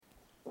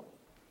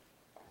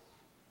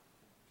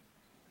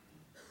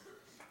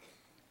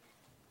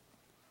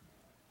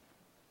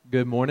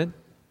Good morning.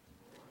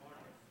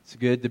 It's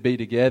good to be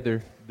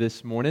together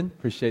this morning.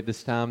 Appreciate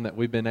this time that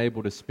we've been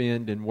able to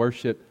spend in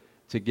worship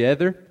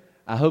together.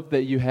 I hope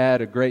that you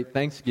had a great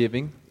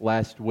Thanksgiving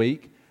last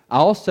week. I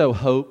also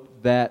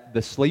hope that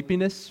the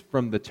sleepiness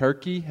from the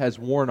turkey has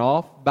worn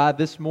off by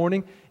this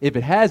morning. If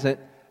it hasn't,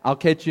 I'll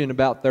catch you in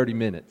about 30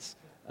 minutes.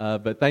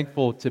 But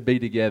thankful to be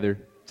together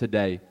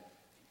today.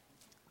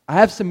 I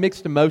have some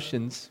mixed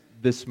emotions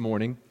this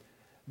morning.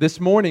 This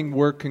morning,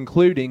 we're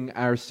concluding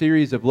our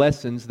series of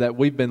lessons that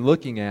we've been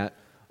looking at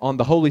on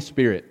the Holy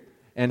Spirit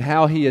and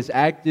how He is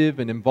active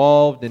and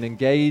involved and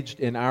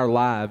engaged in our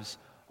lives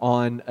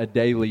on a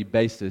daily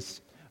basis.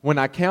 When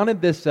I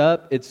counted this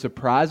up, it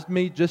surprised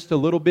me just a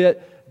little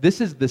bit. This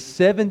is the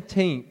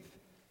 17th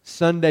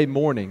Sunday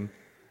morning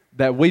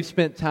that we've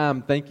spent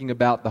time thinking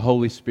about the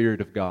Holy Spirit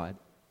of God.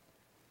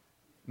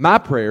 My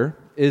prayer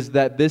is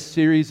that this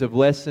series of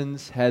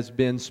lessons has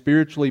been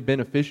spiritually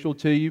beneficial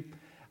to you.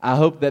 I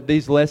hope that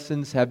these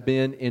lessons have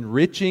been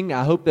enriching.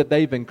 I hope that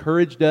they've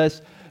encouraged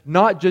us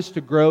not just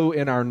to grow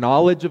in our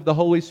knowledge of the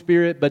Holy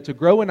Spirit, but to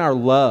grow in our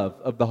love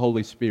of the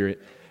Holy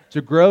Spirit, to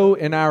grow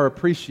in our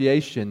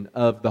appreciation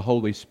of the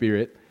Holy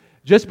Spirit.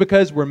 Just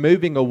because we're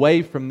moving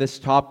away from this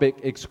topic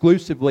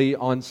exclusively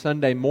on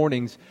Sunday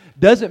mornings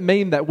doesn't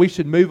mean that we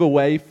should move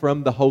away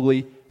from the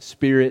Holy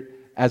Spirit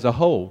as a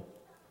whole.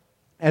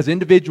 As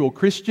individual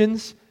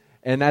Christians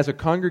and as a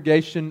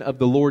congregation of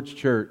the Lord's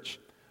church,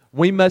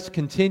 we must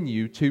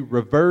continue to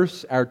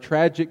reverse our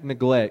tragic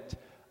neglect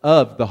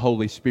of the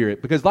Holy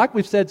Spirit. Because like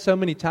we've said so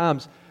many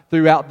times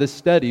throughout this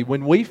study,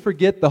 when we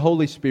forget the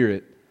Holy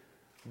Spirit,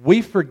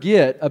 we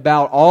forget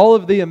about all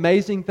of the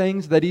amazing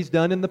things that He's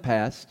done in the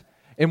past,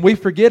 and we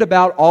forget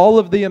about all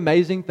of the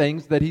amazing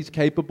things that He's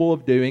capable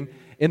of doing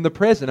in the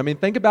present. I mean,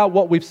 think about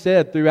what we've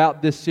said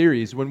throughout this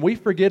series. When we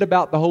forget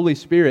about the Holy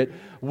Spirit,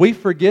 we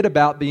forget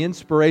about the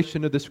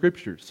inspiration of the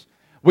Scriptures.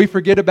 We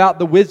forget about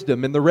the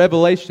wisdom and the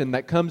revelation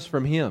that comes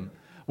from Him.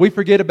 We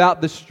forget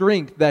about the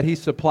strength that He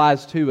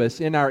supplies to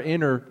us in our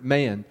inner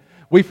man.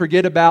 We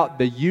forget about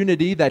the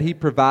unity that He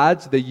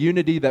provides, the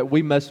unity that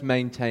we must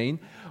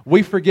maintain.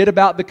 We forget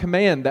about the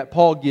command that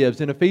Paul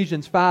gives in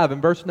Ephesians 5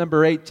 and verse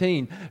number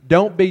 18.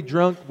 Don't be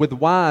drunk with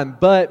wine,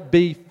 but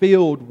be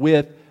filled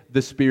with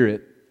the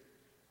Spirit.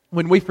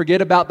 When we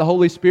forget about the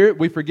Holy Spirit,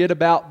 we forget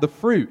about the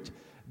fruit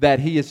that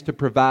He is to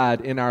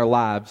provide in our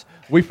lives.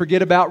 We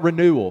forget about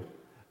renewal,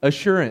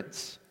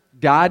 assurance,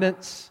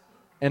 guidance,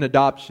 and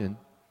adoption.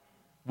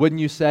 Wouldn't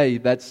you say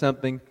that's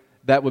something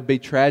that would be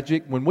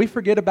tragic? When we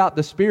forget about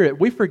the Spirit,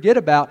 we forget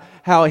about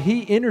how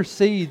He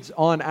intercedes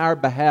on our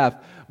behalf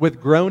with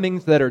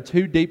groanings that are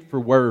too deep for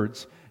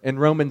words in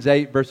Romans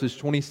 8 verses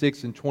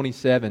 26 and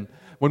 27.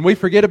 When we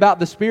forget about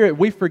the Spirit,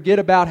 we forget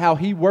about how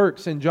He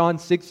works in John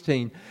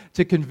 16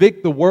 to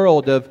convict the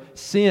world of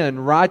sin,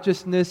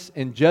 righteousness,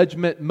 and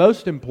judgment.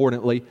 Most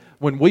importantly,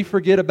 when we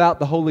forget about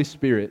the Holy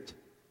Spirit,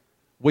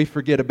 we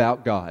forget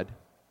about God.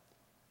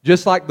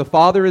 Just like the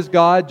Father is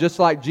God, just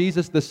like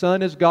Jesus the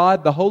Son is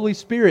God, the Holy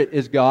Spirit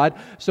is God.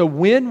 So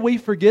when we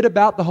forget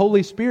about the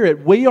Holy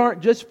Spirit, we aren't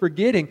just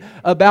forgetting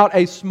about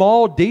a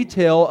small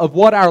detail of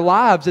what our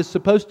lives is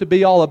supposed to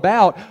be all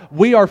about.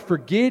 We are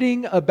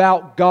forgetting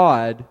about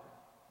God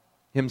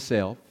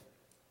Himself.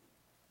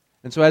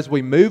 And so as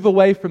we move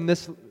away from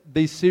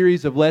these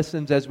series of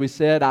lessons, as we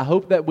said, I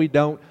hope that we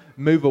don't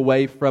move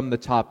away from the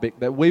topic,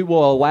 that we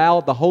will allow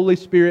the Holy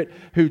Spirit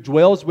who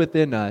dwells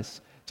within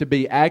us to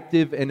be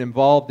active and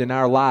involved in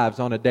our lives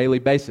on a daily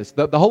basis.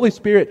 The Holy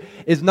Spirit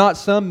is not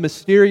some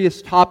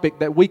mysterious topic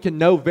that we can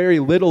know very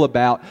little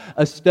about.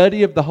 A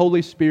study of the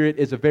Holy Spirit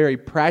is a very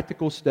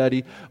practical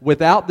study.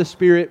 Without the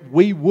Spirit,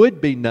 we would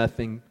be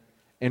nothing,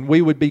 and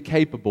we would be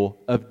capable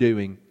of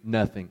doing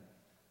nothing.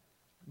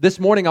 This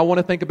morning, I want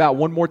to think about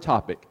one more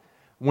topic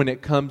when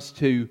it comes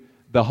to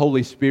the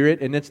Holy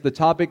Spirit, and it's the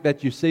topic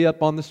that you see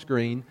up on the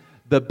screen,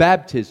 the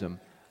baptism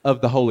of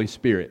the Holy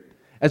Spirit.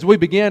 As we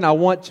begin, I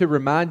want to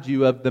remind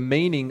you of the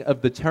meaning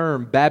of the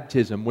term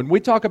baptism. When we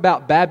talk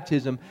about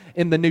baptism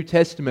in the New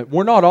Testament,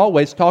 we're not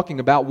always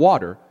talking about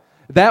water.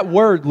 That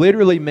word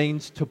literally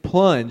means to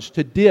plunge,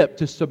 to dip,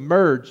 to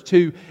submerge,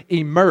 to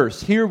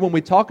immerse. Here, when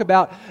we talk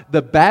about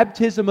the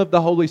baptism of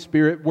the Holy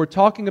Spirit, we're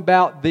talking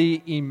about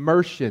the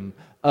immersion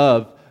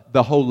of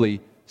the Holy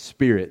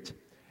Spirit.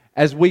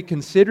 As we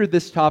consider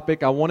this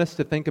topic, I want us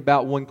to think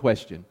about one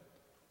question.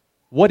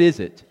 What is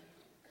it?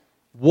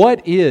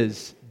 What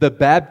is the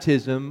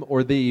baptism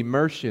or the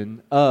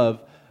immersion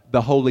of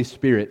the Holy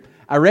Spirit?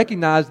 I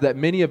recognize that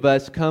many of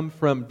us come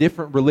from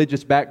different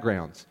religious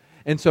backgrounds.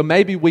 And so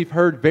maybe we've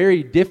heard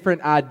very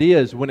different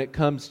ideas when it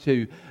comes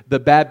to the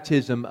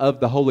baptism of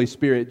the Holy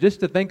Spirit.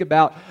 Just to think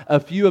about a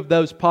few of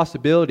those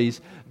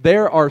possibilities,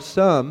 there are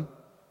some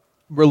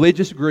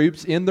religious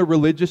groups in the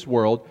religious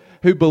world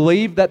who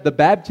believe that the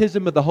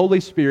baptism of the Holy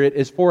Spirit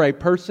is for a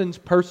person's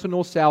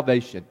personal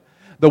salvation.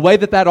 The way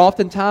that that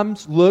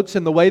oftentimes looks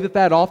and the way that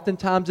that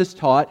oftentimes is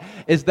taught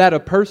is that a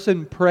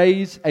person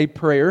prays a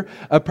prayer,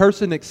 a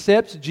person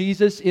accepts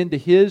Jesus into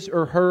his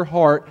or her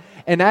heart,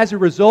 and as a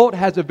result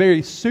has a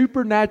very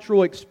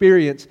supernatural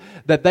experience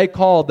that they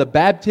call the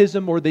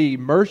baptism or the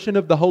immersion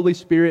of the Holy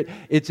Spirit.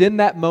 It's in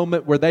that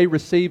moment where they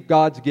receive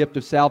God's gift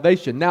of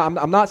salvation. Now,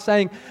 I'm not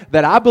saying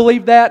that I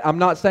believe that. I'm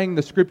not saying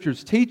the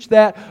Scriptures teach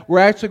that. We're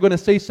actually going to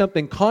see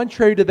something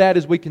contrary to that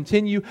as we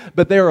continue,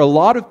 but there are a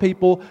lot of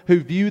people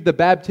who view the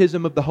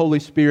baptism of the Holy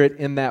Spirit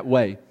in that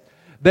way.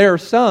 There are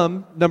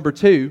some, number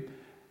two,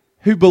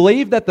 who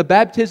believe that the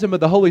baptism of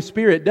the Holy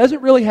Spirit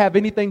doesn't really have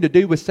anything to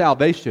do with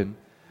salvation,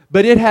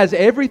 but it has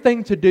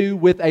everything to do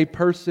with a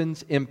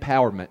person's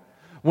empowerment.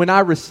 When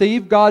I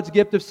receive God's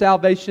gift of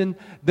salvation,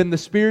 then the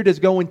Spirit is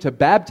going to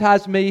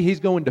baptize me, He's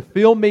going to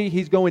fill me,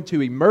 He's going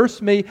to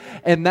immerse me,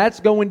 and that's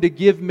going to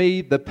give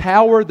me the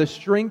power, the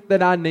strength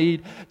that I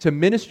need to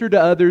minister to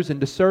others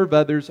and to serve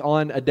others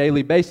on a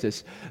daily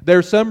basis. There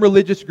are some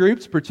religious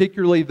groups,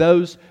 particularly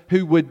those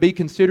who would be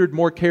considered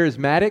more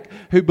charismatic,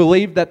 who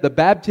believe that the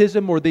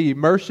baptism or the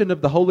immersion of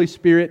the Holy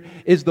Spirit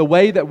is the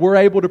way that we're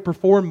able to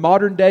perform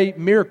modern day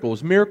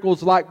miracles.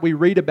 Miracles like we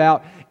read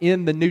about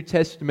in the New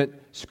Testament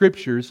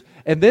Scriptures.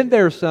 And then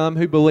there are some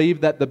who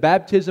believe that the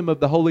baptism of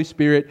the Holy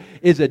Spirit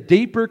is a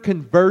deeper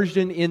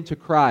conversion into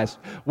Christ,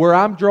 where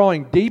I'm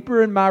drawing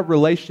deeper in my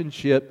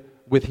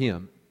relationship with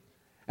Him.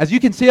 As you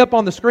can see up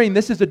on the screen,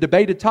 this is a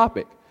debated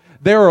topic.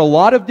 There are a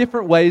lot of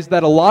different ways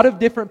that a lot of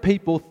different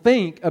people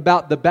think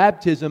about the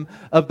baptism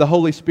of the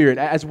Holy Spirit.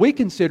 As we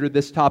consider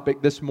this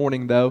topic this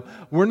morning, though,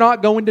 we're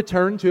not going to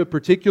turn to a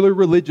particular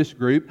religious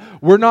group.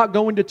 We're not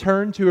going to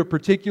turn to a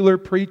particular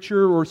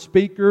preacher or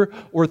speaker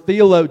or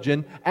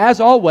theologian. As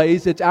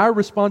always, it's our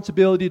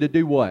responsibility to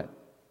do what?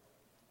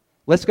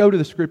 Let's go to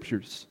the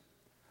Scriptures.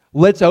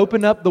 Let's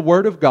open up the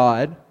Word of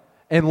God,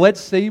 and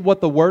let's see what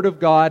the Word of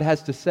God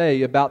has to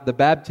say about the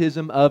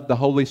baptism of the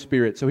Holy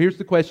Spirit. So here's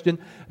the question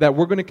that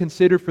we're going to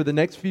consider for the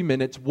next few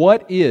minutes.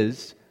 What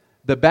is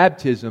the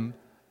baptism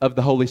of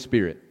the Holy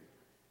Spirit?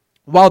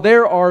 While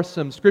there are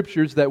some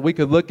scriptures that we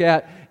could look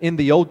at in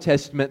the Old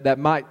Testament that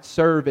might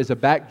serve as a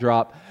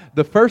backdrop,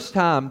 the first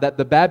time that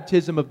the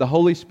baptism of the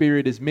Holy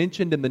Spirit is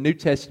mentioned in the New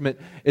Testament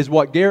is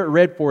what Garrett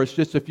read for us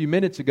just a few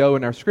minutes ago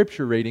in our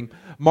scripture reading,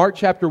 Mark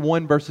chapter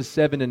 1, verses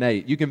 7 and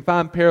 8. You can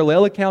find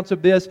parallel accounts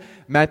of this,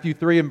 Matthew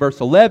 3 and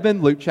verse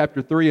 11, Luke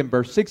chapter 3 and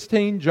verse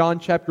 16, John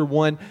chapter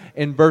 1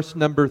 and verse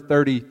number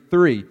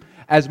 33.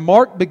 As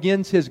Mark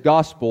begins his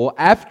gospel,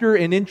 after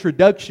an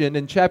introduction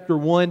in chapter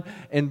 1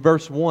 and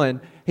verse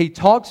 1, he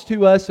talks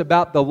to us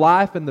about the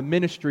life and the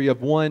ministry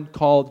of one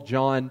called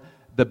John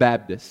the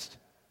Baptist.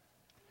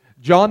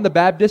 John the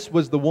Baptist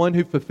was the one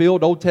who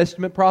fulfilled Old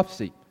Testament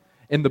prophecy.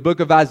 In the book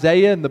of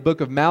Isaiah and the book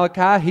of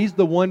Malachi, he's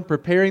the one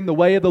preparing the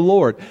way of the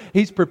Lord.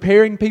 He's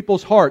preparing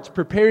people's hearts,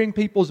 preparing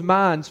people's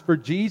minds for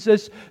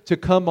Jesus to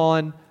come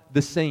on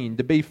the scene,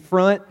 to be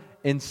front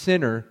and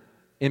center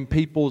in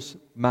people's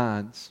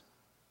minds.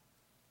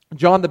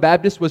 John the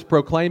Baptist was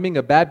proclaiming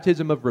a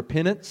baptism of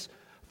repentance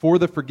for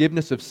the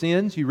forgiveness of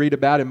sins, you read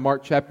about in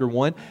Mark chapter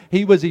 1.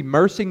 He was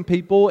immersing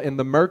people in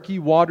the murky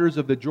waters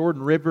of the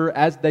Jordan River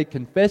as they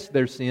confessed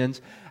their sins.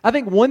 I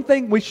think one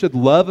thing we should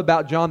love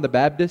about John the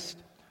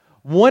Baptist,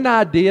 one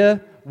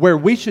idea where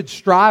we should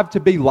strive to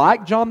be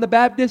like John the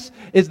Baptist,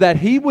 is that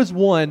he was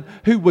one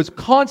who was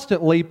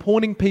constantly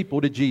pointing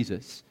people to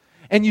Jesus.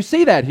 And you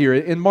see that here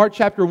in Mark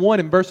chapter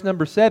 1 and verse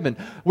number 7,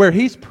 where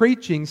he's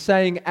preaching,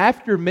 saying,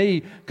 "After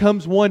me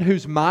comes one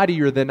who's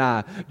mightier than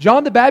I."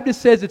 John the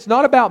Baptist says, it's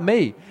not about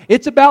me.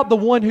 It's about the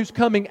one who's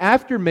coming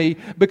after me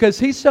because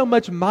he's so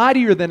much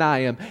mightier than I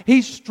am.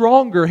 He's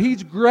stronger.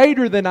 He's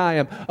greater than I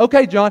am.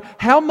 Okay, John,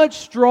 how much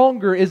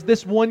stronger is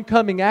this one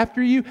coming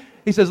after you?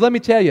 He says, let me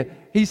tell you.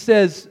 He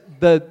says,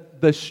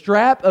 the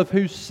strap of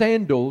whose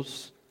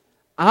sandals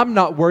I'm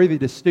not worthy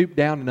to stoop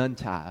down and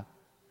untie.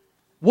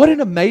 What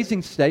an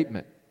amazing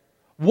statement.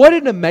 What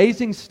an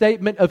amazing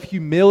statement of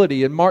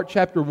humility in Mark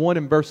chapter 1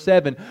 and verse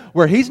 7,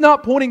 where he's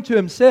not pointing to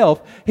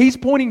himself, he's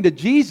pointing to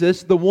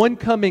Jesus, the one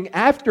coming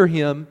after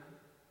him,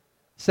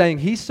 saying,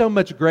 he's so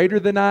much greater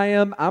than I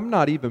am, I'm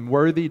not even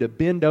worthy to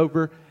bend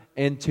over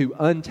and to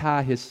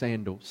untie his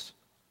sandals.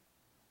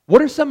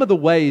 What are some of the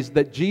ways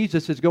that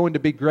Jesus is going to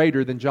be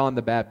greater than John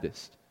the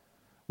Baptist?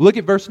 Look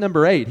at verse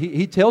number 8.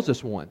 He tells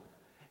us one.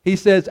 He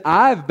says,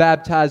 I've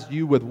baptized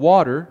you with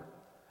water,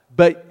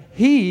 but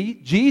He,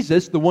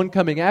 Jesus, the one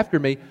coming after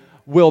me,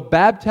 will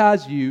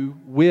baptize you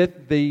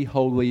with the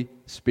Holy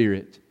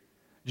Spirit.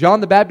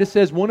 John the Baptist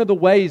says one of the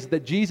ways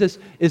that Jesus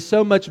is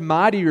so much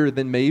mightier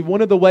than me,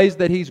 one of the ways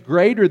that He's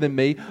greater than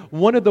me,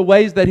 one of the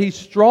ways that He's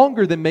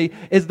stronger than me,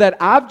 is that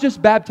I've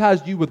just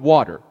baptized you with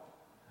water.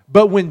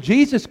 But when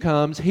Jesus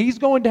comes, He's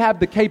going to have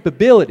the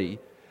capability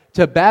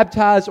to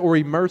baptize or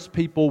immerse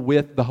people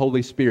with the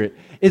Holy Spirit.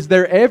 Is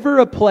there ever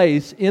a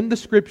place in the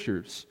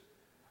Scriptures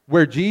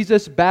where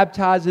Jesus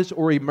baptizes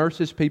or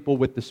immerses people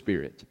with the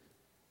Spirit?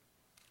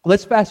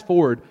 Let's fast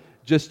forward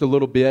just a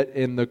little bit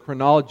in the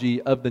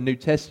chronology of the New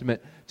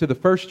Testament to the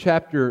first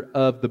chapter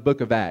of the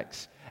book of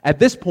Acts. At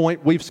this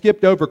point, we've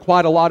skipped over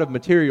quite a lot of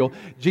material.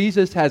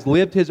 Jesus has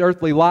lived his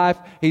earthly life.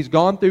 He's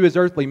gone through his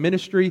earthly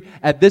ministry.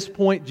 At this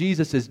point,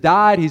 Jesus has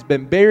died. He's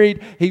been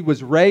buried. He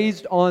was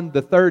raised on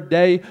the third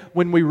day.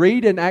 When we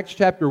read in Acts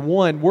chapter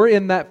 1, we're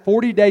in that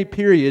 40-day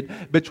period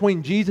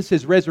between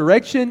Jesus'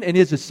 resurrection and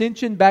his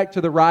ascension back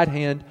to the right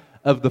hand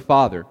of the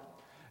Father.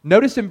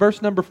 Notice in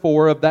verse number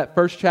 4 of that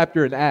first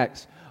chapter in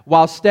Acts,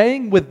 while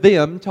staying with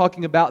them,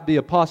 talking about the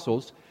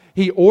apostles,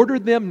 he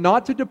ordered them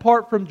not to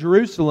depart from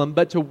Jerusalem,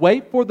 but to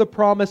wait for the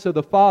promise of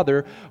the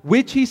Father,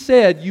 which he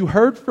said, you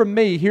heard from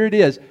me, here it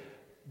is,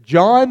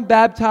 John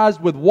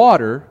baptized with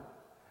water,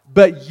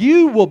 but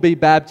you will be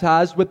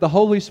baptized with the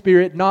Holy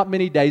Spirit not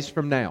many days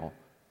from now.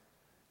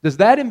 Does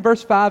that in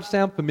verse 5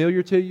 sound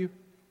familiar to you?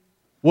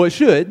 Well, it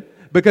should,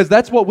 because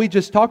that's what we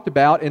just talked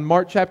about in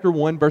Mark chapter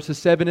 1, verses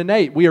 7 and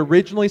 8. We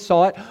originally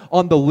saw it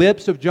on the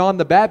lips of John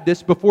the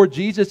Baptist before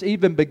Jesus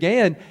even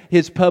began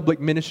his public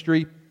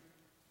ministry,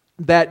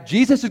 that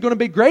Jesus is going to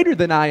be greater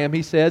than I am.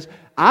 He says,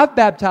 I've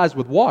baptized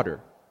with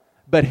water,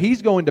 but he's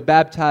going to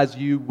baptize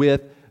you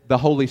with the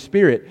Holy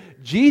Spirit.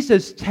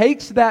 Jesus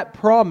takes that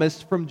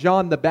promise from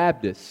John the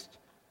Baptist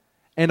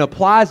and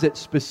applies it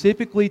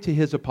specifically to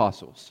his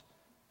apostles.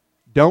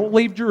 Don't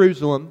leave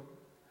Jerusalem,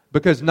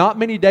 because not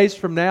many days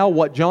from now,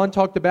 what John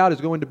talked about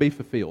is going to be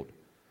fulfilled.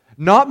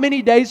 Not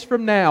many days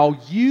from now,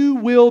 you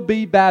will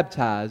be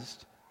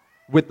baptized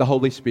with the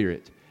Holy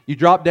Spirit. You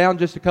drop down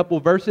just a couple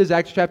of verses,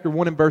 Acts chapter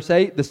 1 and verse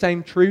 8, the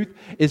same truth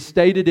is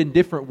stated in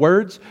different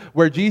words,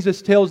 where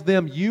Jesus tells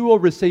them, you will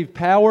receive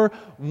power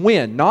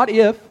when, not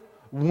if,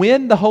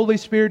 when the Holy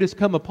Spirit has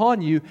come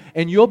upon you,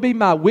 and you'll be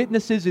my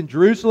witnesses in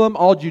Jerusalem,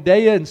 all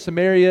Judea and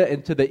Samaria,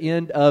 and to the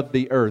end of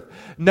the earth.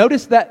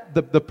 Notice that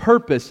the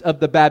purpose of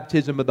the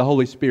baptism of the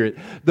Holy Spirit,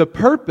 the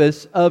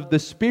purpose of the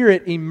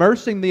Spirit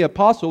immersing the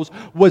apostles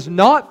was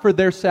not for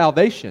their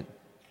salvation.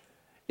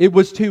 It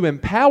was to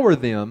empower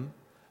them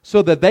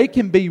so that they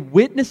can be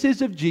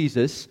witnesses of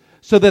Jesus,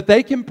 so that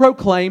they can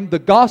proclaim the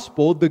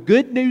gospel, the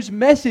good news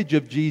message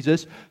of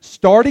Jesus,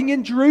 starting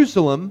in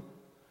Jerusalem,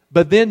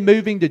 but then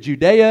moving to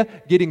Judea,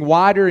 getting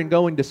wider and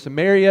going to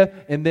Samaria,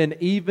 and then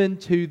even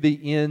to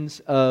the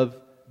ends of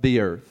the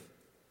earth.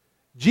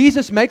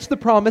 Jesus makes the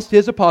promise to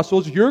his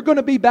apostles, you're going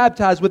to be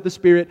baptized with the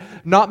Spirit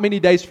not many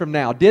days from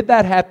now. Did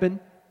that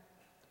happen?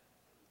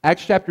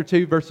 Acts chapter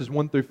 2, verses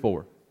 1 through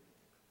 4.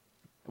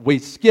 We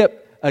skip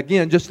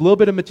again, just a little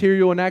bit of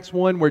material in Acts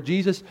 1 where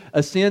Jesus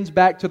ascends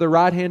back to the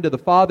right hand of the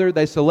Father.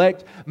 They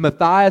select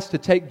Matthias to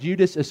take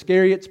Judas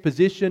Iscariot's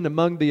position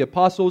among the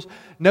apostles.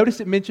 Notice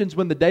it mentions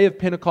when the day of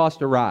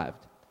Pentecost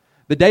arrived.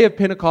 The day of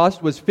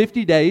Pentecost was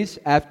 50 days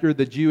after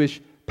the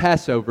Jewish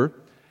Passover.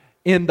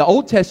 In the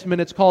Old Testament,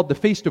 it's called the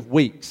Feast of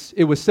Weeks.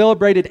 It was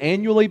celebrated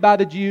annually by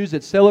the Jews.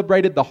 It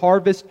celebrated the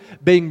harvest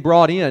being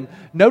brought in.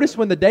 Notice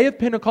when the day of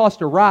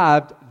Pentecost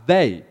arrived,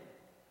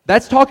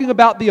 that's talking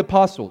about the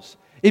apostles.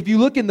 If you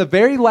look in the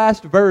very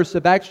last verse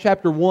of Acts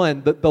chapter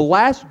 1, the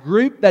last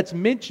group that's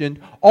mentioned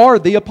are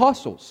the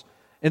apostles.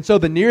 And so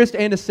the nearest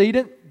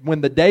antecedent,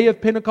 when the day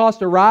of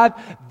Pentecost arrived,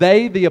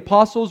 the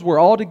apostles, were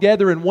all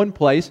together in one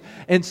place,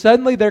 and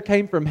suddenly there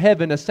came from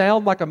heaven a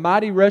sound like a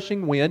mighty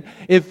rushing wind.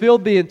 It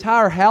filled the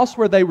entire house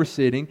where they were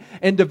sitting,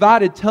 and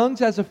divided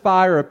tongues as a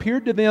fire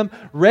appeared to them,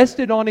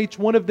 rested on each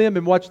one of them,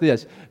 and watch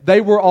this.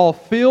 They were all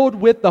filled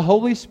with the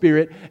Holy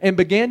Spirit, and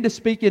began to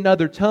speak in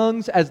other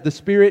tongues as the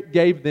Spirit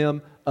gave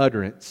them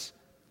utterance.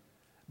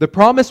 The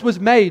promise was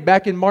made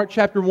back in Mark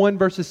chapter 1,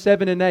 verses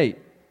 7 and 8.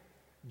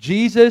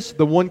 Jesus,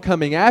 the one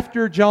coming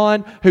after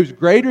John, who's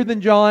greater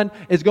than John,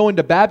 is going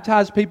to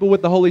baptize people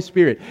with the Holy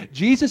Spirit.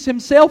 Jesus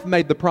himself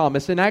made the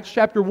promise in Acts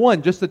chapter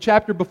 1, just the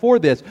chapter before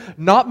this.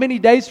 Not many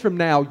days from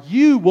now,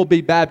 you will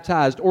be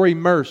baptized or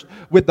immersed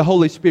with the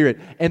Holy Spirit.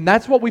 And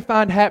that's what we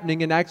find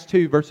happening in Acts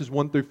 2, verses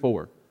 1 through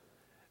 4.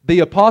 The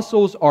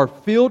apostles are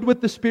filled with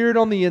the Spirit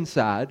on the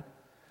inside.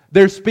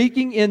 They're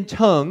speaking in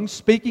tongues,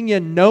 speaking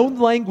in known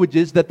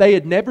languages that they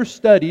had never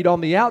studied on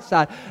the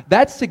outside.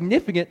 That's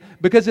significant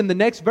because in the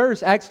next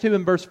verse, Acts 2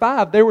 and verse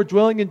 5, there were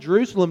dwelling in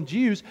Jerusalem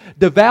Jews,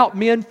 devout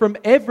men from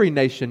every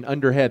nation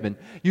under heaven.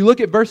 You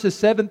look at verses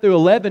 7 through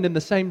 11 in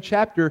the same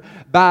chapter,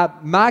 by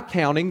my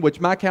counting, which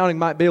my counting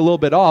might be a little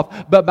bit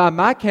off, but by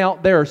my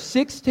count, there are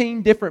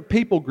 16 different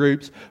people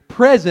groups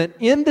present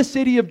in the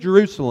city of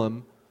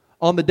Jerusalem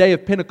on the day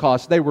of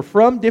Pentecost. They were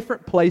from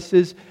different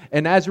places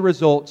and as a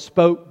result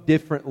spoke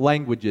different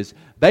languages.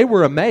 They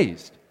were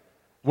amazed.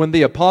 When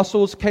the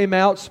apostles came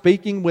out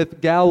speaking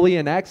with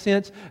Galilean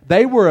accents,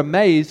 they were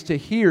amazed to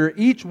hear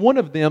each one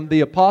of them,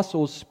 the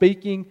apostles,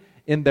 speaking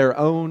in their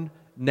own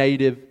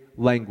native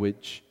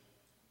language.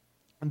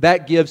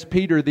 That gives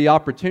Peter the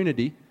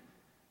opportunity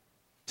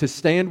to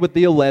stand with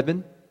the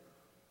 11,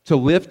 to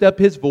lift up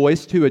his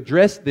voice, to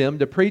address them,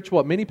 to preach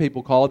what many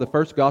people call the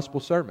first gospel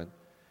sermon.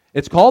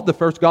 It's called the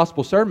first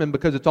gospel sermon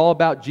because it's all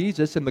about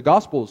Jesus, and the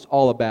gospel's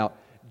all about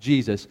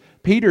Jesus.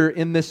 Peter,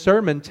 in this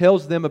sermon,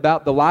 tells them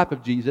about the life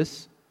of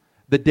Jesus,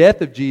 the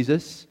death of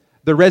Jesus,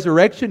 the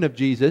resurrection of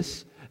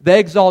Jesus, the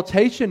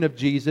exaltation of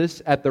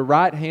Jesus at the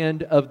right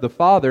hand of the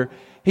Father.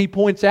 he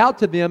points out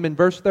to them in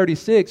verse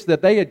 36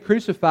 that they had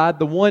crucified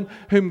the one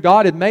whom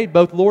God had made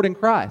both Lord and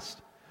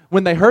Christ.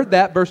 When they heard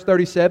that, verse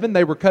 37,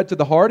 they were cut to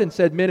the heart and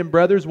said, "Men and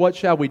brothers, what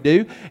shall we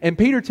do?" And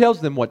Peter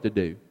tells them what to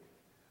do.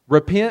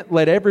 "Repent,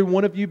 let every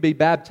one of you be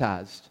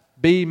baptized,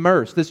 be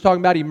immersed." This is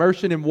talking about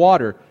immersion in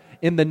water.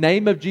 "In the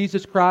name of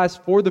Jesus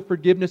Christ for the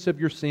forgiveness of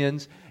your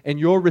sins, and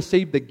you'll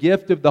receive the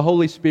gift of the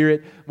Holy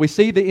Spirit." We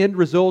see the end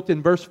result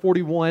in verse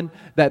 41,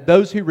 that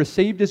those who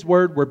received His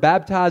word were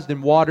baptized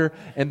in water,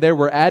 and there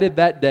were added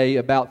that day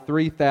about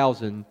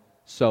 3,000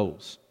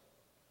 souls.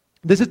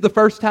 This is the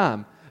first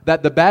time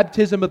that the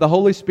baptism of the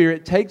Holy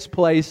Spirit takes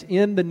place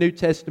in the New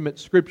Testament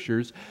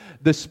Scriptures.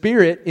 The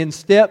Spirit, in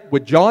step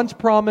with John's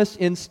promise,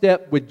 in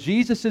step with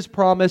Jesus'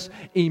 promise,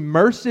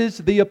 immerses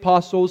the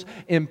apostles,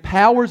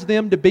 empowers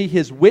them to be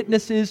His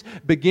witnesses,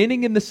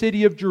 beginning in the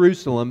city of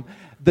Jerusalem.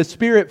 The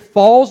Spirit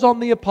falls on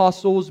the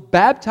apostles,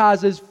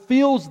 baptizes,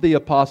 fills the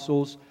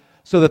apostles,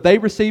 so that they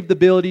receive the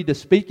ability to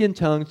speak in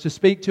tongues, to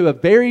speak to a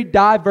very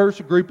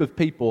diverse group of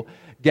people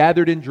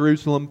gathered in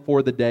Jerusalem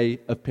for the day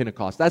of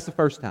Pentecost. That's the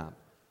first time.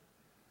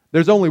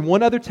 There's only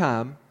one other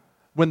time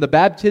when the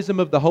baptism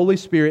of the Holy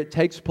Spirit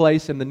takes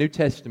place in the New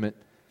Testament,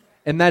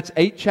 and that's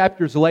 8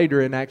 chapters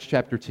later in Acts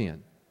chapter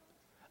 10.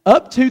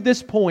 Up to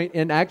this point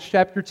in Acts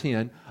chapter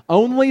 10,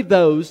 only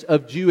those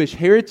of Jewish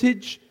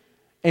heritage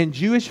and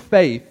Jewish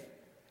faith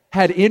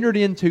had entered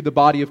into the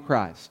body of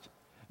Christ.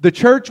 The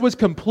church was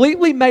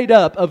completely made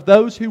up of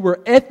those who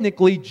were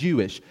ethnically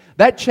Jewish.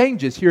 That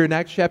changes here in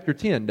Acts chapter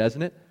 10,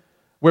 doesn't it?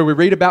 Where we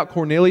read about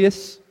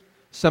Cornelius,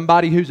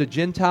 somebody who's a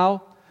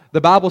Gentile. The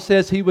Bible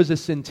says he was a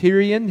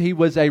centurion. He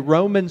was a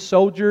Roman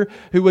soldier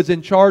who was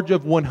in charge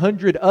of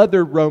 100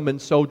 other Roman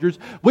soldiers.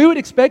 We would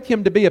expect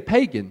him to be a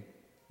pagan,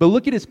 but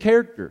look at his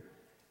character.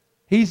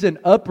 He's an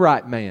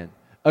upright man,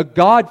 a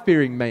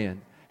God-fearing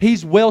man.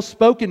 He's well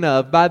spoken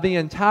of by the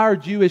entire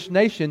Jewish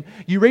nation.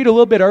 You read a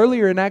little bit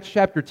earlier in Acts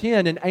chapter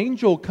 10, an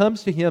angel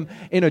comes to him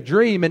in a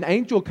dream. An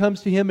angel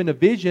comes to him in a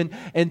vision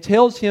and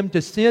tells him to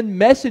send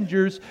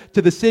messengers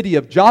to the city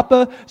of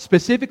Joppa,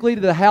 specifically to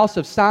the house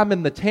of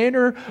Simon the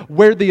tanner,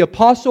 where the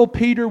apostle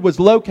Peter was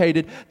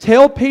located.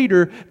 Tell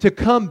Peter to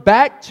come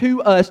back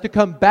to us, to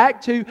come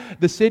back to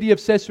the city of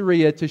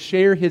Caesarea to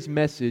share his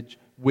message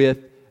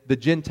with the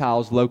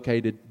Gentiles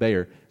located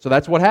there. So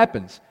that's what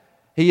happens.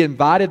 He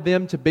invited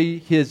them to be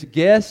his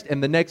guest,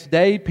 and the next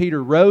day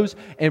Peter rose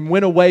and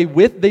went away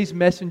with these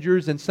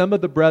messengers, and some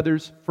of the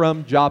brothers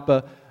from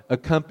Joppa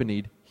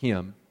accompanied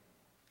him.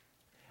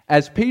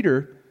 As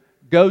Peter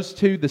goes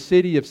to the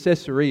city of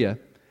Caesarea,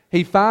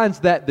 he finds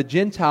that the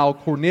Gentile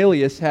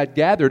Cornelius had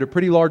gathered a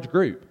pretty large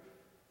group.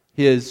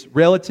 His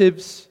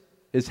relatives,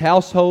 his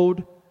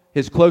household,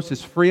 his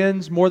closest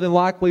friends more than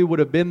likely would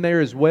have been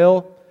there as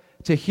well,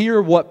 to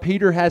hear what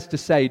Peter has to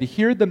say, to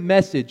hear the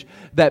message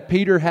that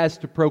Peter has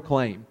to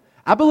proclaim.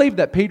 I believe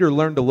that Peter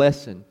learned a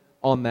lesson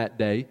on that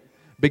day.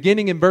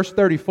 Beginning in verse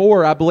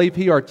 34, I believe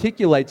he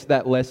articulates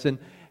that lesson.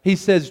 He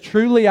says,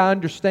 "Truly I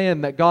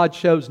understand that God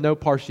shows no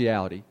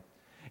partiality."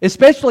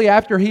 Especially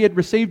after he had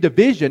received a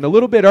vision a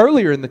little bit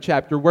earlier in the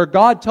chapter where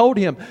God told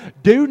him,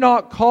 "Do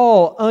not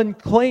call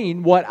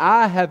unclean what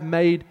I have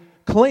made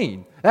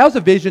clean." That was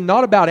a vision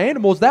not about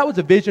animals, that was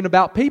a vision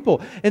about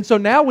people. And so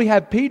now we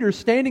have Peter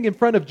standing in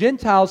front of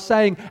Gentiles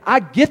saying,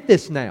 "I get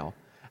this now.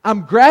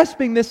 I'm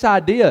grasping this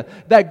idea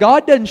that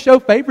God doesn't show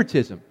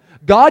favoritism.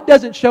 God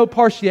doesn't show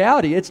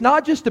partiality. It's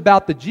not just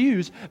about the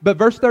Jews, but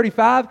verse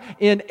 35,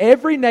 in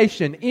every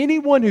nation,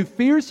 anyone who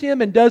fears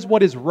Him and does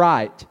what is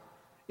right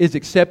is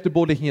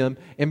acceptable to Him."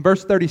 In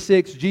verse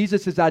 36,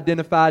 Jesus is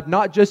identified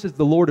not just as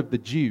the Lord of the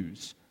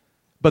Jews,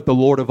 but the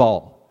Lord of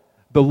all.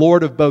 The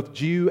Lord of both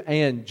Jew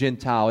and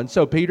Gentile. And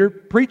so Peter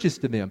preaches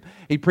to them.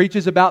 He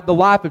preaches about the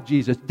life of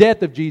Jesus,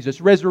 death of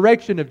Jesus,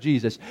 resurrection of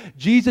Jesus.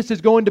 Jesus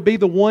is going to be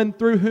the one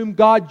through whom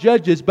God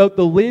judges both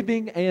the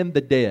living and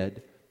the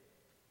dead.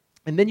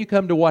 And then you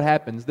come to what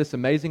happens, this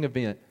amazing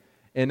event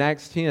in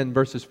Acts 10,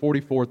 verses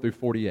 44 through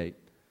 48.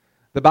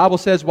 The Bible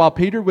says, while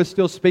Peter was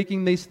still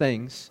speaking these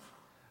things,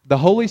 the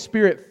Holy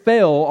Spirit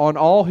fell on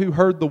all who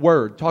heard the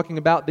word, talking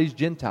about these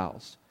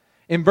Gentiles.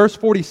 In verse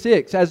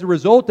 46, as a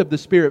result of the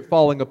Spirit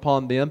falling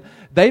upon them,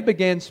 they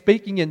began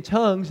speaking in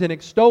tongues and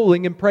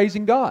extolling and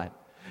praising God.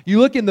 You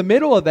look in the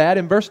middle of that,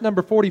 in verse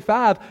number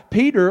 45,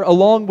 Peter,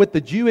 along with the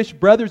Jewish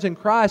brothers in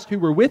Christ who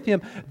were with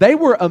him, they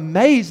were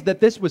amazed that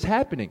this was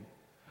happening.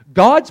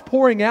 God's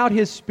pouring out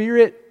His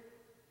Spirit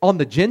on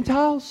the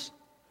Gentiles.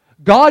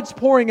 God's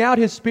pouring out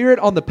His Spirit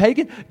on the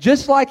pagan,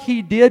 just like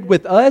He did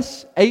with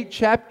us 8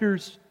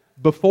 chapters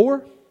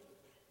before.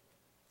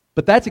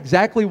 But that's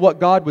exactly what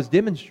God was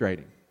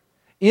demonstrating.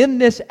 In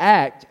this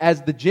act,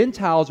 as the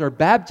Gentiles are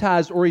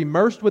baptized or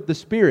immersed with the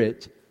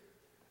Spirit,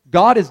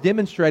 God is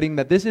demonstrating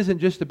that this isn't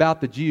just about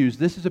the Jews,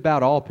 this is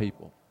about all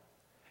people.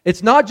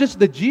 It's not just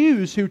the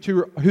Jews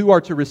who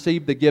are to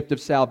receive the gift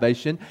of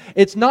salvation.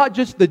 It's not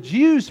just the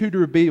Jews who are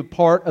to be a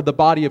part of the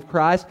body of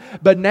Christ,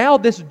 but now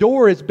this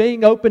door is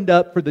being opened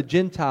up for the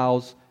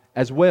Gentiles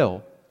as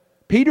well.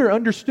 Peter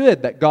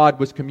understood that God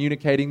was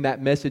communicating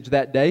that message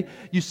that day.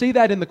 You see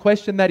that in the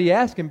question that he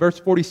asked in verse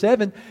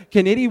 47.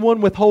 Can anyone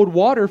withhold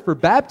water for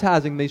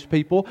baptizing these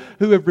people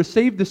who have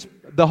received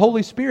the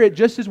Holy Spirit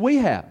just as we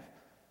have?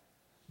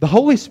 The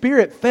Holy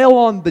Spirit fell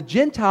on the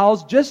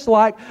Gentiles just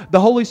like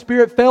the Holy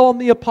Spirit fell on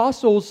the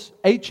apostles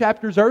 8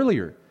 chapters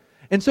earlier.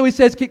 And so he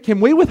says, can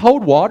we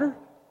withhold water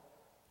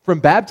from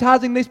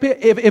baptizing these people?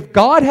 If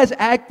God has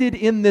acted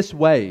in this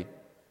way,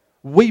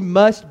 we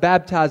must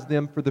baptize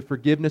them for the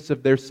forgiveness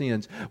of their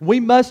sins.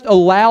 We must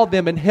allow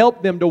them and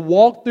help them to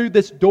walk through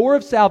this door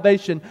of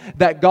salvation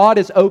that God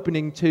is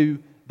opening to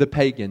the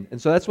pagan.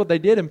 And so that's what they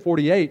did in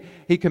 48.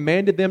 He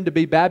commanded them to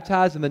be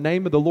baptized in the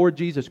name of the Lord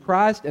Jesus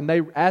Christ, and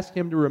they asked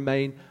him to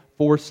remain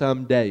for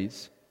some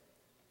days.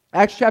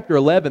 Acts chapter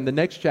 11, the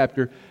next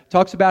chapter,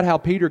 talks about how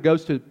Peter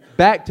goes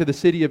back to the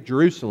city of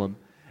Jerusalem,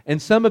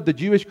 and some of the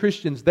Jewish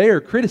Christians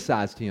there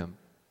criticized him.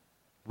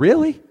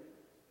 Really?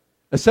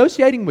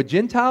 Associating with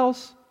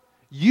Gentiles?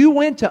 You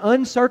went to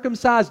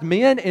uncircumcised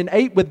men and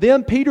ate with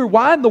them? Peter,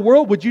 why in the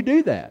world would you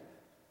do that?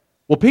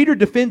 Well, Peter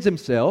defends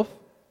himself.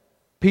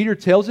 Peter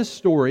tells his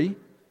story,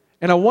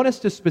 and I want us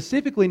to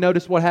specifically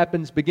notice what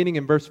happens beginning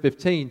in verse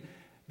 15.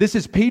 This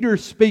is Peter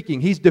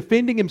speaking. He's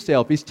defending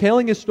himself. He's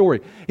telling his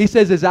story. He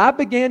says, as I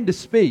began to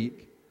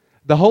speak,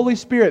 the Holy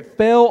Spirit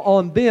fell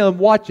on them,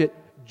 watch it,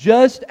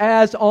 just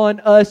as on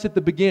us at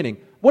the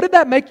beginning. What did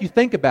that make you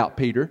think about,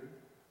 Peter?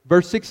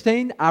 Verse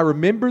 16, I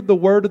remembered the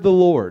word of the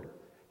Lord,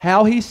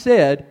 how he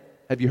said,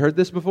 have you heard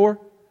this before?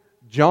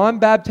 John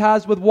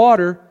baptized with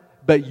water,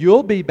 but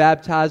you'll be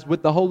baptized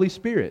with the Holy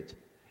Spirit.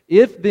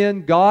 If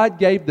then God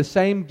gave the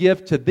same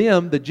gift to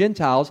them, the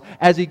Gentiles,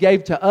 as he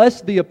gave to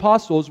us, the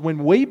apostles,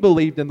 when we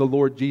believed in the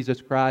Lord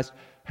Jesus Christ,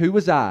 who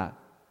was I,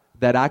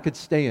 that I could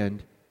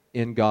stand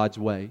in God's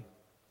way?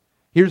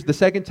 Here's the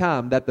second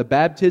time that the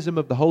baptism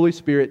of the Holy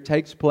Spirit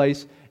takes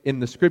place in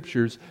the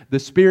Scriptures. The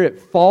Spirit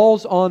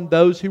falls on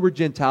those who were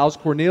Gentiles,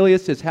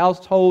 Cornelius, his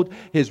household,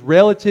 his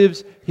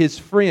relatives, his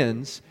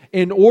friends,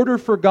 in order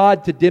for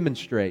God to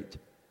demonstrate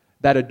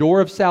that a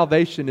door of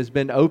salvation has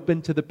been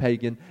opened to the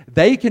pagan.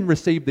 They can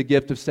receive the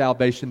gift of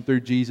salvation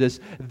through Jesus.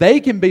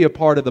 They can be a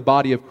part of the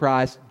body of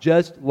Christ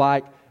just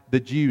like the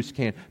Jews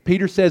can.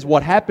 Peter says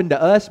what happened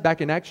to us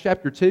back in Acts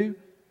chapter 2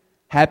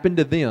 happened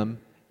to them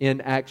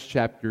in Acts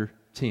chapter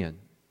 10.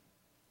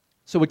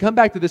 So we come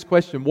back to this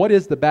question, what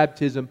is the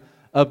baptism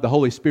of the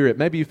Holy Spirit?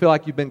 Maybe you feel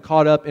like you've been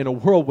caught up in a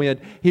whirlwind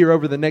here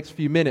over the next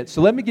few minutes.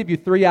 So let me give you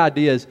 3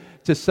 ideas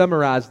to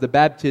summarize the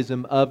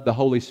baptism of the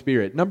Holy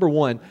Spirit. Number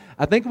 1,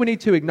 I think we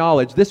need to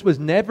acknowledge this was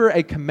never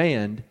a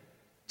command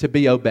to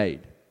be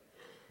obeyed.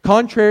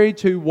 Contrary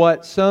to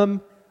what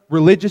some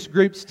religious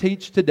groups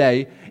teach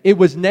today, it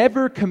was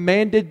never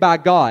commanded by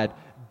God,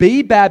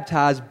 be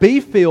baptized, be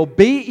filled,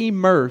 be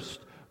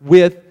immersed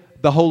with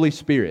the Holy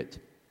Spirit.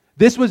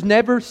 This was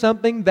never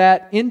something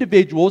that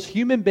individuals,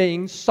 human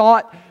beings,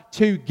 sought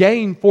to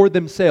gain for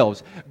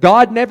themselves.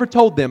 God never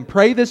told them,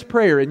 pray this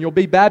prayer and you'll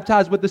be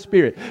baptized with the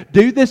Spirit.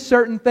 Do this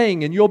certain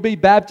thing and you'll be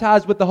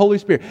baptized with the Holy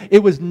Spirit. It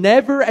was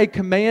never a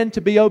command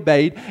to be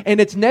obeyed, and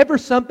it's never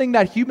something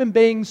that human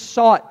beings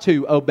sought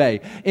to obey.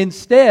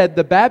 Instead,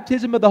 the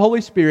baptism of the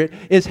Holy Spirit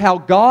is how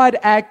God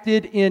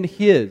acted in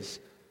His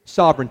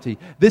sovereignty.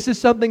 This is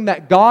something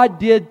that God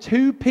did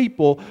to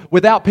people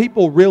without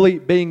people really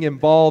being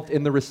involved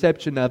in the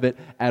reception of it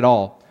at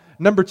all.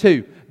 Number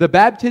 2, the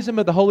baptism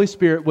of the Holy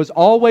Spirit was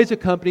always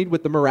accompanied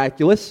with the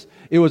miraculous.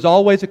 It was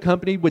always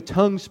accompanied with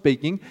tongue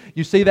speaking.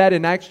 You see that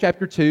in Acts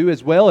chapter 2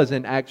 as well as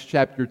in Acts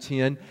chapter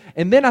 10.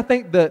 And then I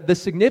think the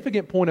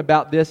significant point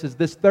about this is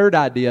this third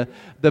idea.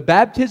 The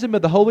baptism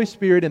of the Holy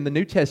Spirit in the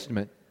New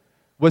Testament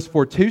was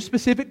for 2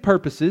 specific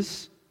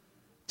purposes,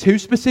 2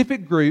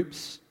 specific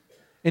groups,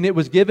 and it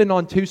was given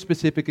on 2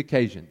 specific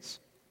occasions.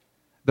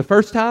 The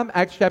first time,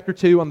 Acts chapter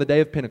 2, on the day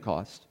of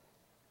Pentecost.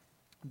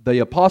 The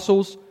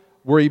apostles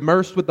were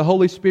immersed with the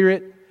Holy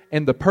Spirit,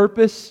 and the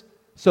purpose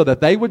so that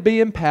they would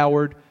be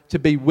empowered to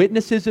be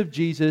witnesses of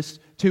Jesus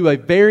to a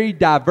very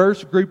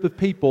diverse group of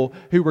people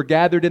who were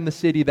gathered in the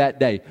city that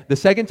day. The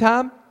second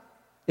time,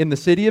 in the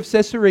city of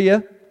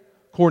Caesarea,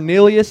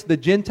 Cornelius, the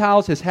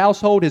Gentiles, his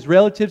household, his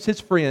relatives, his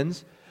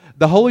friends,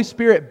 the Holy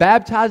Spirit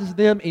baptizes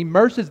them,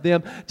 immerses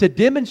them to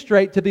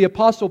demonstrate to the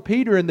Apostle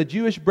Peter and the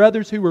Jewish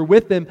brothers who were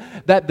with them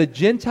that the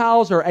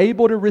Gentiles are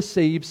able to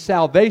receive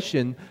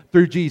salvation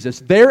through Jesus.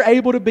 They're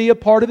able to be a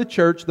part of the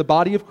church, the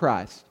body of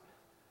Christ,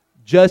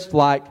 just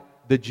like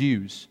the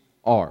Jews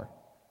are.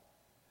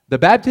 The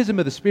baptism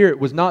of the Spirit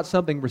was not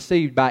something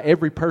received by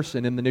every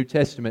person in the New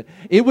Testament.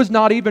 It was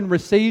not even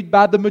received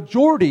by the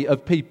majority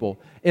of people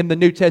in the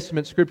New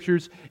Testament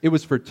Scriptures. It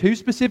was for 2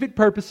 specific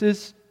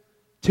purposes,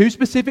 2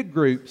 specific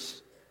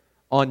groups,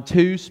 on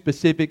 2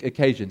 specific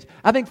occasions.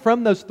 I think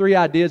from those 3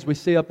 ideas we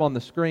see up on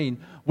the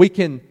screen, we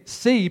can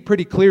see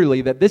pretty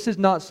clearly that this is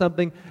not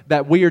something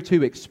that we are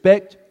to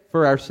expect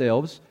for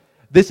ourselves.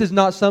 This is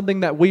not something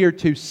that we are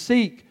to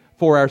seek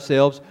for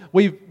ourselves.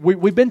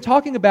 We've been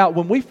talking about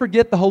when we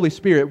forget the Holy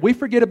Spirit, we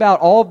forget about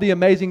all of the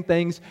amazing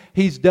things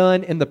He's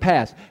done in the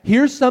past.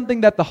 Here's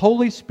something that the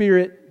Holy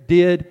Spirit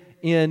did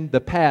in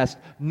the past,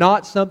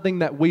 not something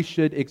that we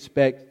should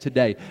expect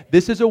today.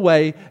 This is a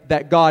way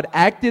that God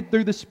acted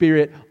through the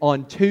Spirit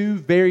on two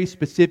very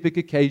specific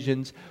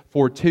occasions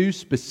for two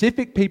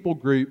specific people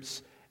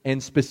groups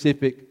and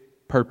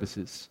specific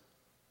purposes.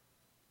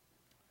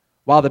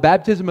 While the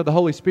baptism of the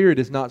Holy Spirit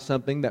is not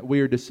something that we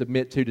are to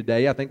submit to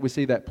today, I think we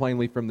see that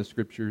plainly from the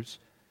Scriptures,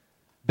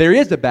 there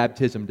is a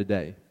baptism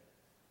today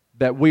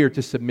that we are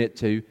to submit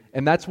to,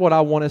 and that's what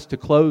I want us to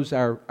close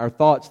our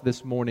thoughts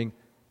this morning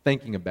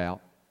thinking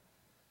about.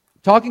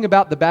 Talking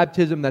about the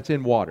baptism that's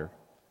in water.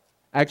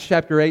 Acts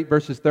chapter 8,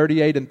 verses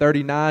 38 and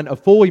 39, a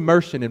full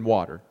immersion in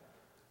water,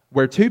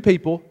 where two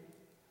people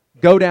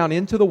go down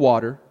into the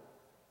water,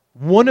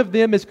 one of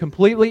them is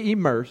completely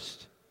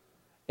immersed,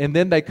 and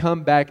then they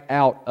come back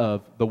out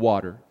of the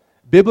water.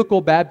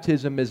 Biblical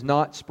baptism is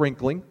not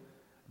sprinkling.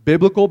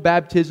 Biblical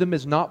baptism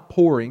is not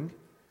pouring.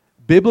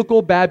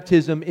 Biblical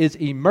baptism is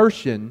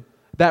immersion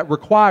that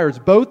requires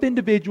both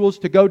individuals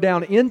to go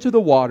down into the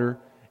water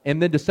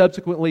and then to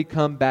subsequently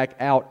come back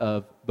out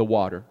of the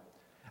water.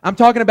 I'm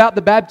talking about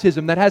the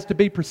baptism that has to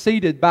be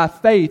preceded by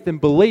faith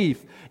and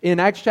belief in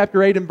Acts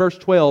chapter 8 and verse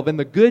 12 and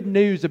the good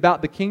news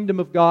about the kingdom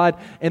of God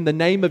and the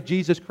name of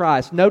Jesus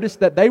Christ. Notice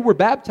that they were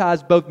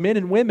baptized, both men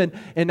and women,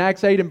 in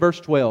Acts 8 and verse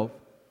 12,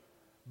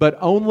 but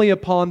only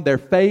upon their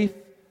faith,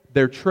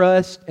 their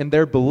trust, and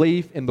their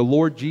belief in the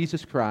Lord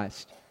Jesus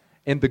Christ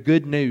and the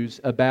good news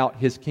about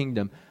His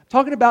kingdom.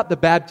 Talking about the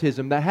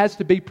baptism that has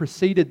to be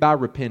preceded by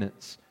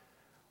repentance,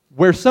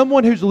 where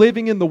someone who's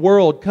living in the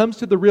world comes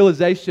to the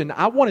realization,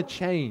 I want to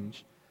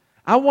change.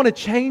 I want to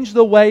change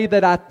the way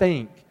that I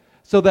think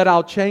so that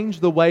I'll change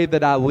the way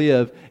that I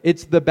live.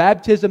 It's the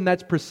baptism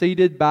that's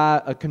preceded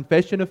by a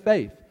confession of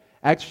faith.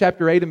 Acts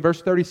chapter 8 and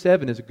verse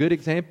 37 is a good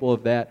example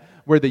of that,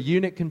 where the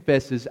eunuch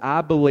confesses,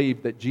 I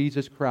believe that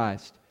Jesus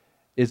Christ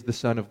is the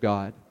Son of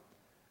God.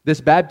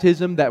 This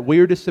baptism that we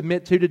are to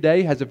submit to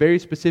today has a very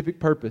specific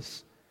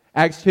purpose.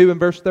 Acts 2 and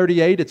verse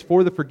 38, it's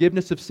for the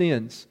forgiveness of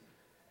sins.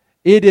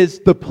 It is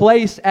the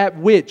place at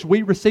which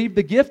we receive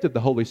the gift of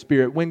the Holy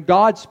Spirit, when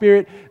God's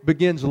Spirit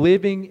begins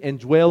living and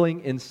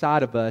dwelling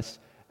inside of us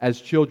as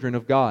children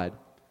of God.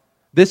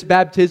 This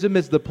baptism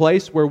is the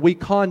place where we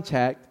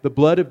contact the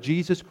blood of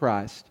Jesus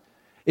Christ.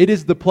 It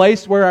is the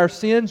place where our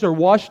sins are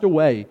washed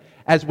away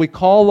as we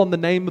call on the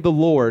name of the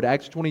Lord,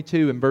 Acts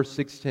 22 and verse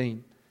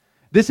 16.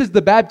 This is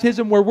the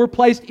baptism where we're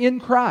placed in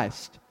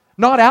Christ,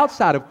 not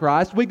outside of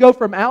Christ. We go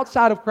from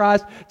outside of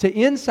Christ to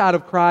inside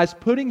of Christ,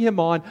 putting Him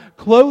on,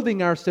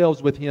 clothing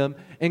ourselves with Him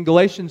in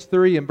Galatians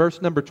 3 and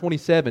verse number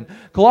 27.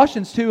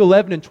 Colossians 2,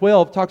 11 and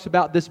 12 talks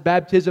about this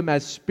baptism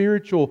as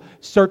spiritual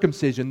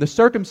circumcision, the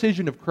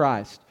circumcision of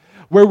Christ,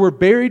 where we're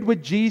buried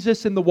with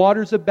Jesus in the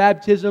waters of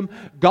baptism.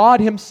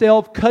 God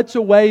Himself cuts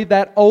away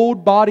that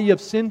old body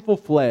of sinful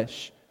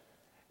flesh,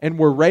 and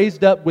we're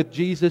raised up with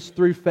Jesus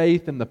through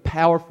faith in the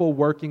powerful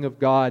working of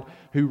God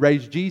who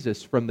raised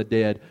Jesus from the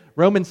dead.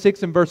 Romans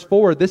 6 and verse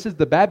 4, this is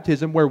the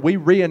baptism where we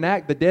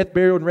reenact the death,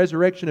 burial, and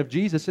resurrection of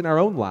Jesus in our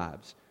own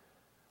lives.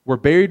 We're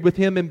buried with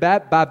Him by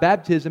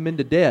baptism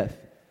into death,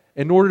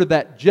 in order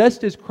that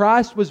just as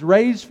Christ was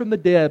raised from the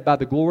dead by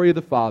the glory of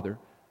the Father,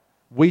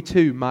 we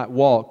too might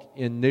walk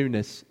in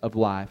newness of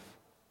life.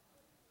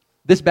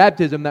 This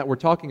baptism that we're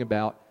talking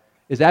about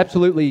is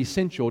absolutely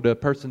essential to a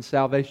person's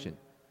salvation.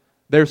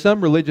 There are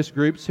some religious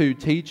groups who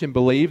teach and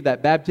believe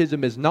that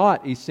baptism is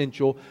not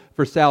essential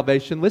for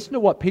salvation. Listen to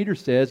what Peter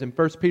says in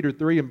 1 Peter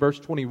 3 and verse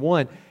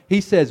 21.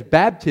 He says,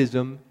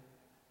 baptism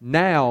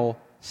now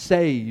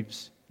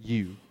saves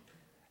you.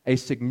 A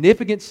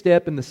significant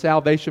step in the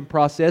salvation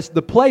process,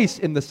 the place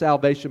in the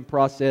salvation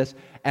process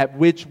at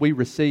which we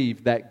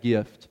receive that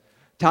gift.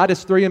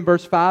 Titus 3 and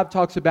verse 5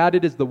 talks about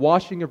it as the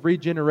washing of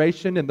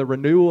regeneration and the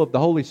renewal of the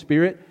Holy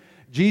Spirit.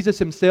 Jesus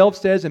Himself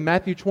says in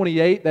Matthew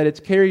 28 that it's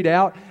carried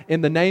out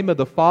in the name of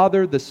the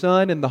Father, the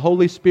Son, and the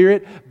Holy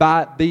Spirit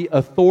by the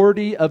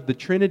authority of the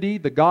Trinity,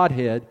 the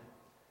Godhead.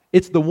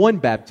 It's the one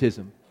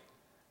baptism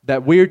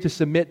that we're to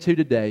submit to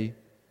today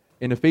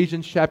in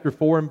Ephesians chapter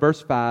 4 and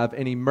verse 5,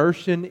 an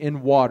immersion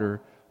in water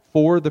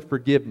for the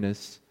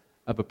forgiveness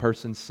of a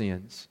person's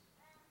sins.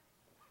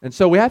 And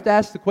so we have to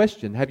ask the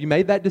question, have you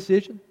made that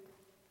decision?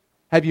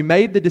 Have you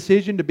made the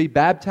decision to be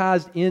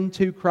baptized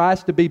into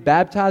Christ, to be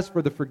baptized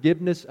for the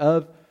forgiveness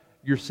of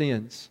your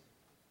sins?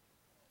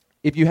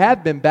 If you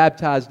have been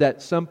baptized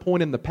at some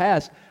point in the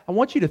past, I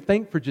want you to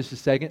think for just a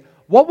second,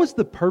 what was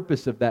the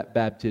purpose of that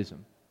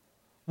baptism?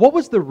 What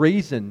was the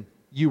reason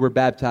you were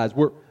baptized?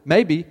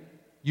 Maybe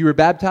you were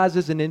baptized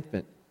as an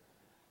infant.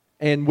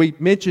 And we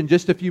mentioned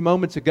just a few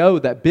moments ago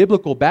that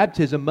biblical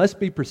baptism must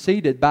be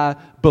preceded by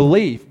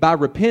belief, by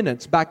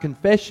repentance, by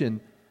confession,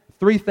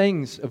 three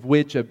things of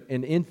which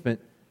an infant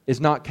is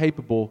not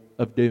capable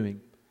of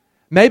doing.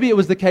 Maybe it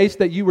was the case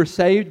that you were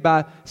saved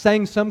by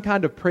saying some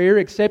kind of prayer,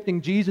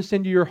 accepting Jesus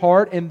into your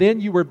heart, and then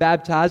you were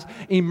baptized,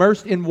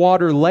 immersed in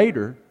water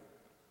later.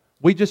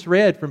 We just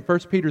read from 1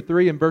 Peter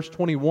 3 and verse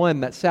 21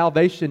 that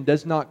salvation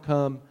does not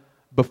come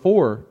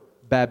before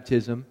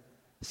baptism.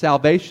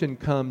 Salvation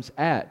comes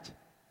at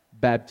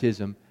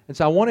baptism. And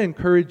so I want to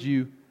encourage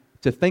you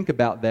to think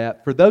about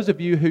that. For those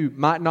of you who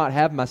might not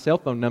have my cell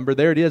phone number,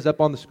 there it is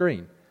up on the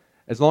screen.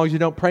 As long as you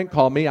don't prank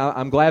call me,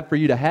 I'm glad for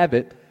you to have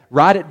it.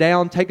 Write it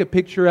down, take a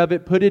picture of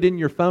it, put it in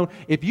your phone.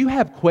 If you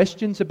have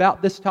questions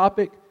about this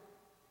topic,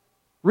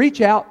 reach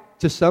out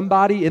to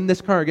somebody in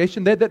this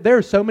congregation. There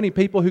are so many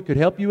people who could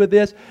help you with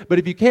this, but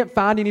if you can't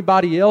find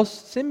anybody else,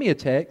 send me a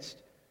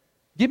text.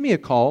 Give me a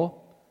call.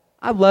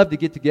 I'd love to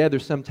get together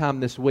sometime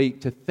this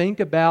week to think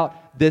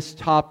about this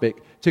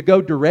topic, to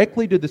go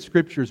directly to the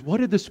Scriptures.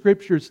 What do the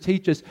Scriptures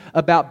teach us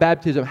about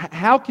baptism?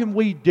 How can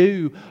we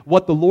do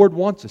what the Lord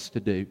wants us to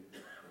do?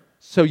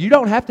 So you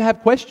don't have to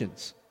have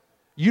questions.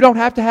 You don't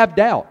have to have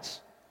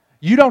doubts.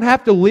 You don't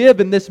have to live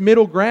in this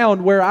middle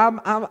ground where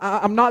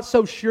I'm not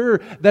so sure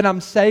that I'm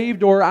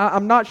saved, or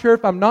I'm not sure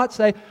if I'm not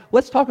saved.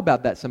 Let's talk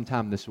about that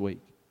sometime this week.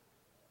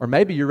 Or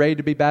maybe you're ready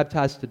to be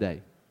baptized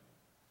today.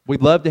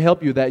 We'd love to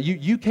help you with that.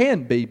 You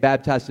can be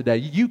baptized today.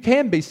 You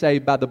can be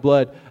saved by the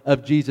blood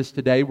of Jesus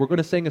today. We're going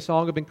to sing a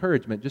song of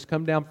encouragement. Just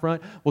come down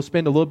front. We'll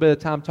spend a little bit of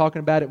time talking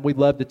about it. We'd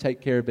love to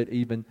take care of it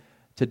even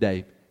today.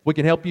 If we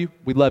can help you,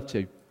 we'd love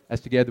to. As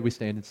together we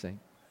stand and sing.